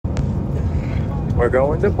We're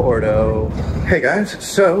going to Porto. Hey guys,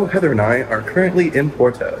 so Heather and I are currently in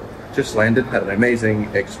Porto. Just landed, had an amazing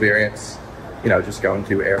experience. You know, just going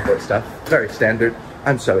to airport stuff. Very standard.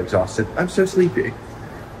 I'm so exhausted. I'm so sleepy.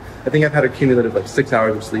 I think I've had a cumulative like 6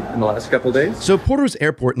 hours of sleep in the last couple days. So Porto's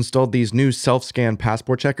airport installed these new self-scan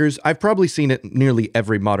passport checkers. I've probably seen it nearly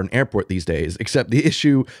every modern airport these days, except the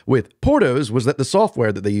issue with Porto's was that the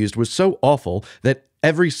software that they used was so awful that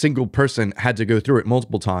every single person had to go through it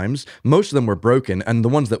multiple times. Most of them were broken, and the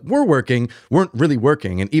ones that were working weren't really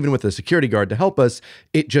working. And even with a security guard to help us,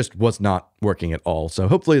 it just was not working at all. So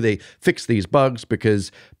hopefully they fix these bugs,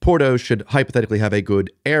 because Porto should hypothetically have a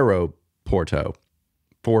good Porto.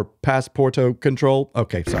 For passporto control?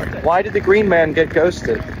 Okay, sorry. Why did the green man get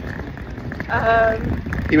ghosted?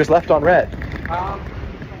 He was left on red.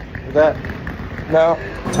 No.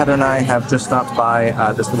 Heather and I have just stopped by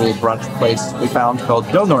this little brunch place we found called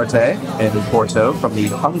Del Norte in Porto, from the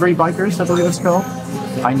Hungry Bikers, I believe it's called.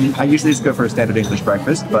 I usually just go for a standard English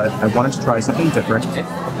breakfast, but I wanted to try something different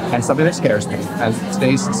and something that scares me. And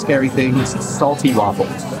today's scary thing is salty waffles.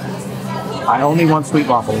 I only want sweet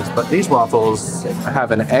waffles, but these waffles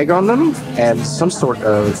have an egg on them and some sort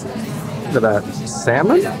of, look at that,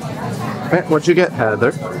 salmon? What'd you get,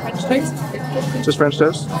 Heather? French toast. Just French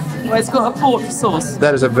toast? Well, it's got a pork sauce.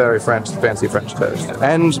 That is a very fancy French toast.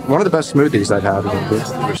 And one of the best smoothies I've had.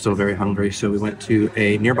 We're still very hungry, so we went to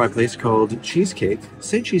a nearby place called Cheesecake.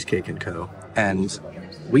 Say Cheesecake & Co. And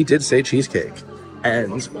we did say cheesecake.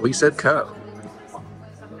 And we said co.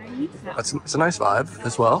 It's a nice vibe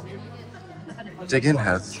as well. Dig in,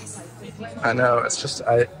 Heath. I know, it's just,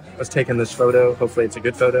 I was taking this photo. Hopefully it's a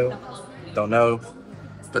good photo. Don't know.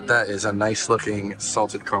 But that is a nice looking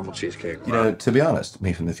salted caramel cheesecake. You know, to be honest,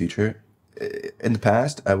 me from the future, in the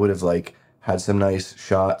past, I would have like had some nice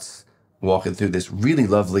shots walking through this really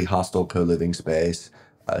lovely hostel co-living space,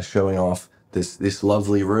 showing off this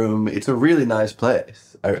lovely room. It's a really nice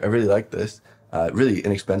place. I really like this. Really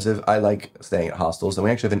inexpensive. I like staying at hostels, and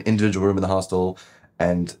we actually have an individual room in the hostel.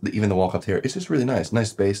 And even the walk up here, it's just really nice. Nice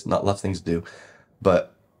space, not lots of things to do.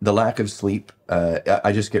 But the lack of sleep,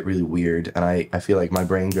 I just get really weird. And I feel like my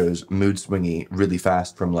brain goes mood swingy really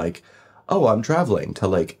fast from like, oh, I'm traveling, to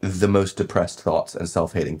like the most depressed thoughts and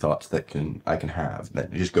self-hating thoughts that I can have. And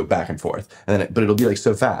then just go back and forth. And then, but it'll be like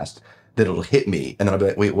so fast that it'll hit me. And then I'll be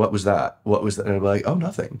like, wait, what was that? What was that? And I'll be like, oh,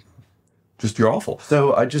 nothing. Just, you're awful.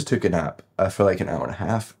 So I just took a nap for like an hour and a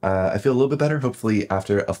half. I feel a little bit better. Hopefully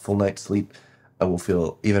after a full night's sleep, I will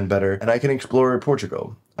feel even better, and I can explore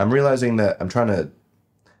Portugal. I'm realizing that I'm trying to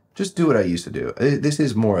just do what I used to do. This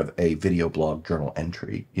is more of a video blog journal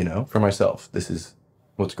entry, you know, for myself. This is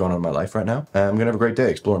what's going on in my life right now. I'm gonna have a great day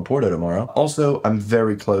exploring Porto tomorrow. Also, I'm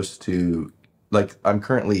very close to, like, I'm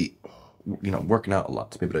currently, you know, working out a lot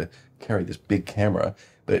to be able to carry this big camera,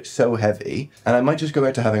 but it's so heavy. And I might just go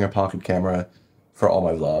back to having a pocket camera for all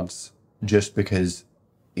my vlogs, just because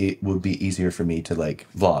it would be easier for me to like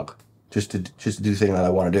vlog. Just to do the thing that I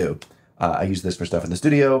want to do. I use this for stuff in the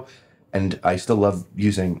studio, and I still love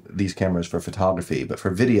using these cameras for photography, but for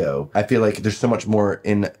video, I feel like there's so much more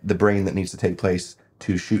in the brain that needs to take place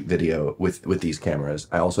to shoot video with these cameras.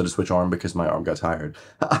 I also had to switch arm because my arm got tired.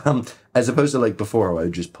 As opposed to like before, where I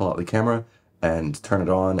would just pull out the camera and turn it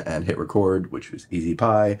on and hit record, which was easy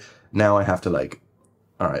pie. Now I have to like,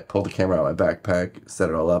 all right, pull the camera out of my backpack, set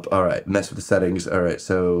it all up. All right, mess with the settings. All right,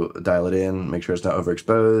 so dial it in, make sure it's not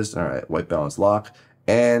overexposed. All right, white balance lock,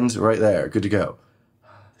 and right there, good to go.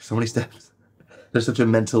 There's so many steps. There's such a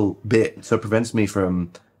mental bit, so it prevents me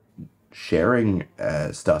from sharing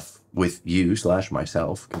stuff with you /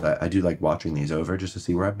 myself, because I do like watching these over just to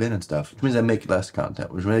see where I've been and stuff, which means I make less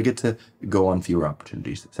content, which means I get to go on fewer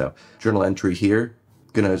opportunities. So journal entry here,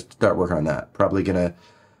 gonna start working on that. Probably gonna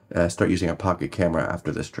start using a pocket camera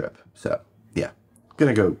after this trip. So, yeah.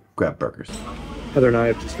 Gonna go grab burgers. Heather and I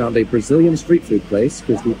have just found a Brazilian street food place,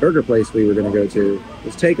 because the burger place we were going to go to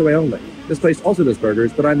was takeaway only. This place also does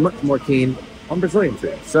burgers, but I'm much more keen on Brazilian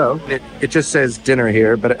food. So, it just says dinner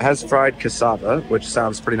here, but it has fried cassava, which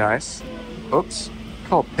sounds pretty nice. Oops.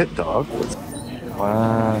 Called pit dog.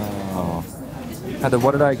 Wow. Heather,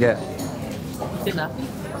 what did I get? Dinner.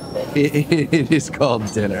 It is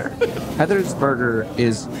called dinner. Heather's burger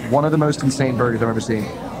is one of the most insane burgers I've ever seen.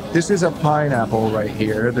 This is a pineapple right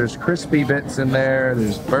here. There's crispy bits in there.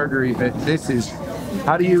 There's burgery bits. This is,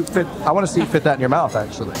 how do you fit, I want to see you fit that in your mouth,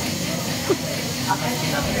 actually.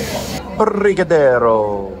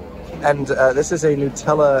 Brigadeiro. And this is a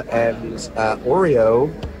Nutella and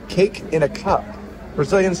Oreo cake in a cup.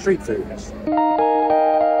 Brazilian street food.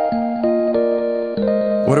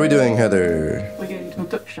 What are we doing, Heather? We're going to a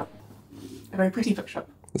bookshop. A very pretty bookshop.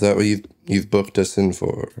 Is that what you You've booked us in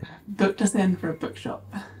for... Booked us in for a bookshop.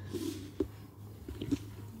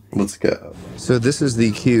 Let's go. So this is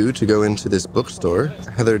the queue to go into this bookstore.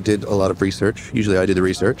 Heather did a lot of research. Usually I do the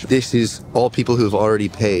research. This is all people who've already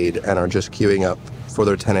paid and are just queuing up for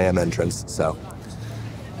their 10 a.m. entrance. So,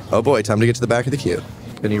 oh boy, time to get to the back of the queue.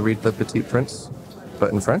 Can you read The Petit Prince,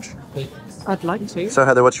 but in French? I'd like to. So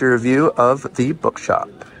Heather, what's your review of the bookshop?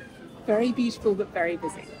 Very beautiful, but very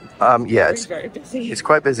busy. Yeah, it's Very busy. It's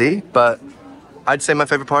quite busy, but I'd say my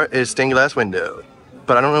favorite part is stained glass window.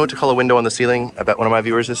 But I don't know what to call a window on the ceiling. I bet one of my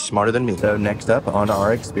viewers is smarter than me. So next up on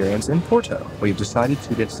our experience in Porto, we've decided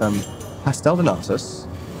to get some pastel de nozes.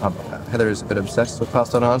 Heather's a bit obsessed with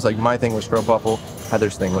pastel de nozes. Like my thing was stroopwafel,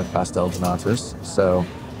 Heather's thing with pastel de nozes. So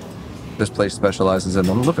this place specializes in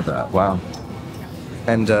them. Look at that, wow.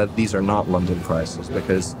 And these are not London prices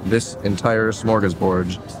because this entire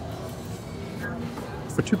smorgasbord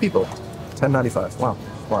for 2 people, $10.95. Wow,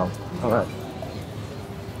 wow, all right.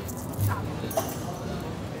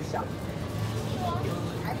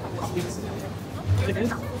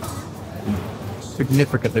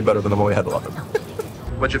 Significantly better than the one we had in London.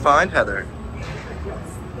 What'd you find, Heather?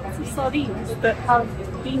 Some sardines that have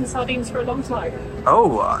been sardines for a long time.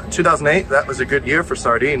 Oh, 2008, that was a good year for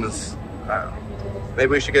sardines. Maybe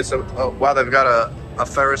we should get some, oh wow, they've got a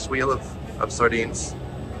Ferris wheel of sardines.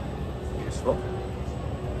 Useful.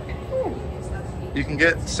 You can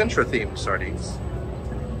get Sintra-themed sardines.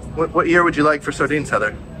 What year would you like for sardines,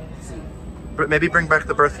 Heather? Maybe bring back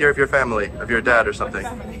the birth year of your family, of your dad or something.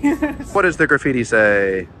 What does the graffiti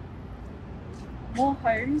say? More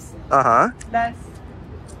homes. Uh-huh. Less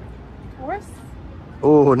tourists.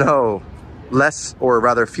 Oh, no. Less, or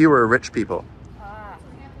rather fewer rich people.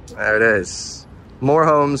 There it is. More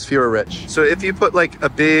homes, fewer rich. So if you put like a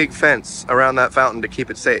big fence around that fountain to keep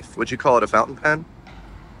it safe, would you call it a fountain pen?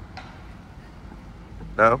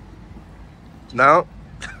 No? No?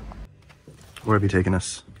 Where have you taken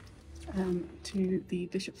us? To the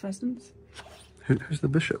bishop's residence. Who's the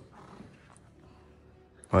bishop?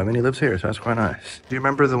 Well, I mean, he lives here, so that's quite nice. Do you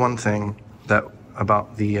remember the one thing that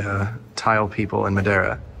about the tile people in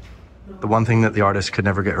Madeira? The one thing that the artist could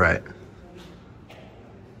never get right?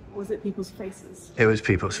 Was it people's faces? It was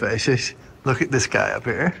people's faces. Look at this guy up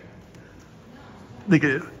here. Look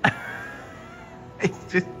at him.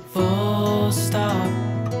 It's just... Full stop.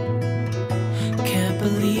 Can't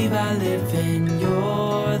believe I live in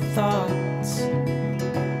your thoughts.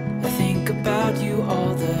 I think about you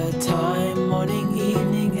all the time, morning,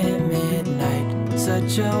 evening, and midnight.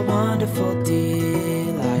 Such a wonderful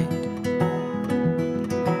delight.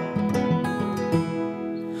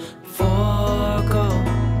 Forgo,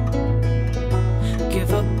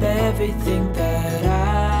 give up everything that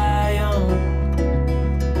I own.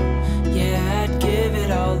 Yeah, I'd give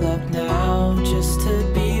it all up now just to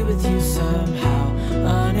be with you somehow.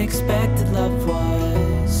 Unexpected love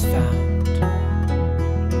was found.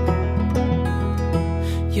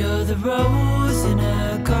 You're the rose in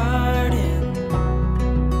a garden,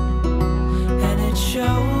 and it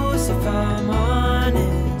shows if I'm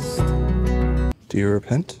honest. Do you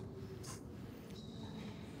repent?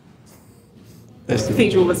 The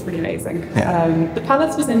cathedral was pretty amazing. Yeah. The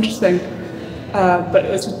palace was interesting, but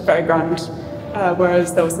it was just very grand,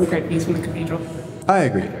 whereas there was some great views from the cathedral. I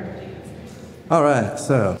agree. All right,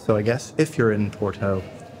 so I guess if you're in Porto,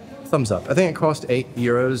 thumbs up. I think it cost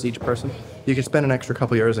 €8 each person. You could spend an extra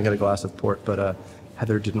couple euros and get a glass of port, but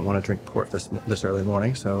Heather didn't want to drink port this early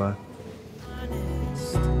morning, so...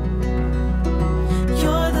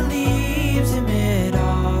 You're the leaves in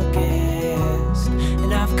mid-August,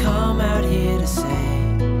 and I've come out here to say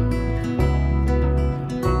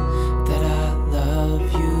that I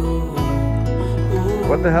love you. Ooh.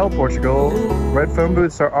 What the hell, Portugal? Red phone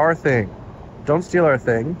booths are our thing. Don't steal our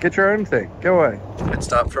thing. Get your own thing. Go away. Pit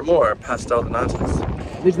stop for more pastel de nozes.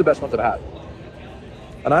 These are the best ones I've had.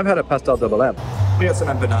 And I've had a pastel de lamp. We got some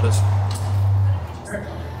empanadas.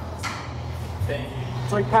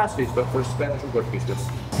 It's like pasties, but for Spanish and Portuguese dishes.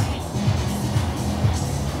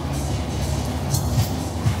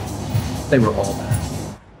 They were all bad.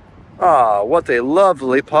 Ah, what a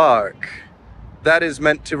lovely park. That is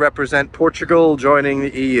meant to represent Portugal joining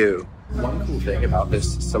the EU. One cool thing about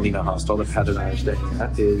this Salina hostel that Heather and I are staying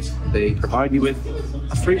at is they provide you with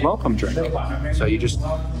a free welcome drink. So you just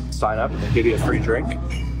sign up and they give you a free drink.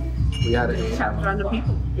 We had a Chat with random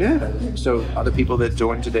people. yeah. So other people that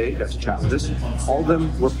joined today got to chat with us. All of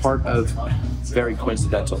them were part of very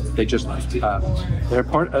coincidental. They just they're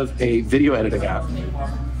part of a video editing app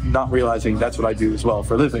not realizing that's what I do as well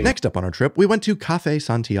for a living. Next up on our trip, we went to Café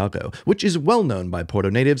Santiago, which is well known by Porto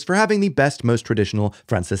natives for having the best, most traditional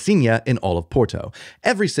francesinha in all of Porto.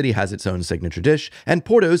 Every city has its own signature dish, and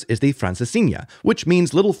Porto's is the francesinha, which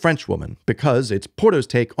means little French woman, because it's Porto's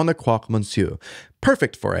take on the croque monsieur.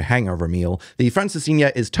 Perfect for a hangover meal, the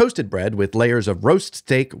francesinha is toasted bread with layers of roast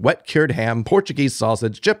steak, wet cured ham, Portuguese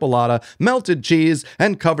sausage, chipolata, melted cheese,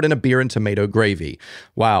 and covered in a beer and tomato gravy.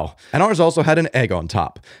 Wow. And ours also had an egg on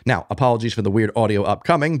top. Now, apologies for the weird audio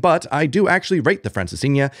upcoming, but I do actually rate the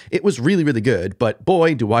francesinha. It was really, really good, but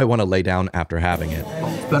boy, do I want to lay down after having it.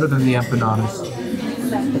 It's better than the empanadas.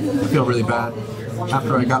 I feel really bad.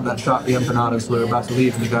 After I got that shot, the empanadas were about to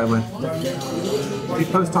leave, and the guy went, "Do you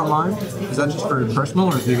post online? Is that just for personal,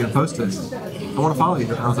 or are you going to post it? I want to follow you."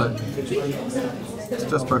 And I was like, "It's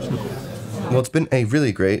just personal." Well, it's been a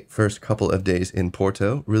really great first couple of days in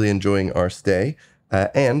Porto, really enjoying our stay.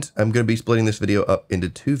 And I'm going to be splitting this video up into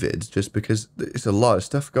 2 vids just because there's a lot of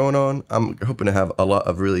stuff going on. I'm hoping to have a lot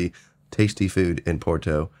of really tasty food in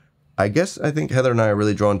Porto. I think Heather and I are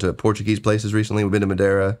really drawn to Portuguese places recently. We've been to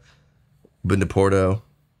Madeira, been to Porto.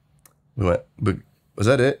 We went, but was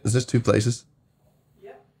that it? Is this 2 places?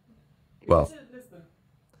 Yeah. Well,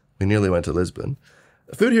 we nearly went to Lisbon.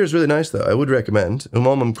 The food here is really nice, though. I would recommend. Um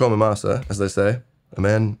homem come massa, as they say. A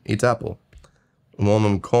man eats apple. Um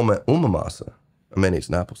homem come uma massa. A man eats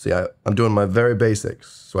an apple. See, I'm doing my very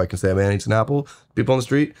basics, so I can say a man eats an apple. People on the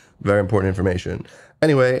street, very important information.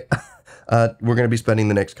 Anyway, we're going to be spending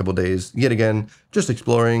the next couple days, yet again, just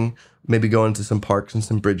exploring, maybe going to some parks and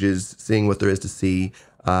some bridges, seeing what there is to see.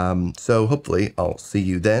 So hopefully I'll see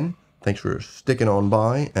you then. Thanks for sticking on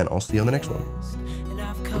by, and I'll see you on the next one. And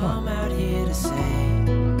I've come out here to say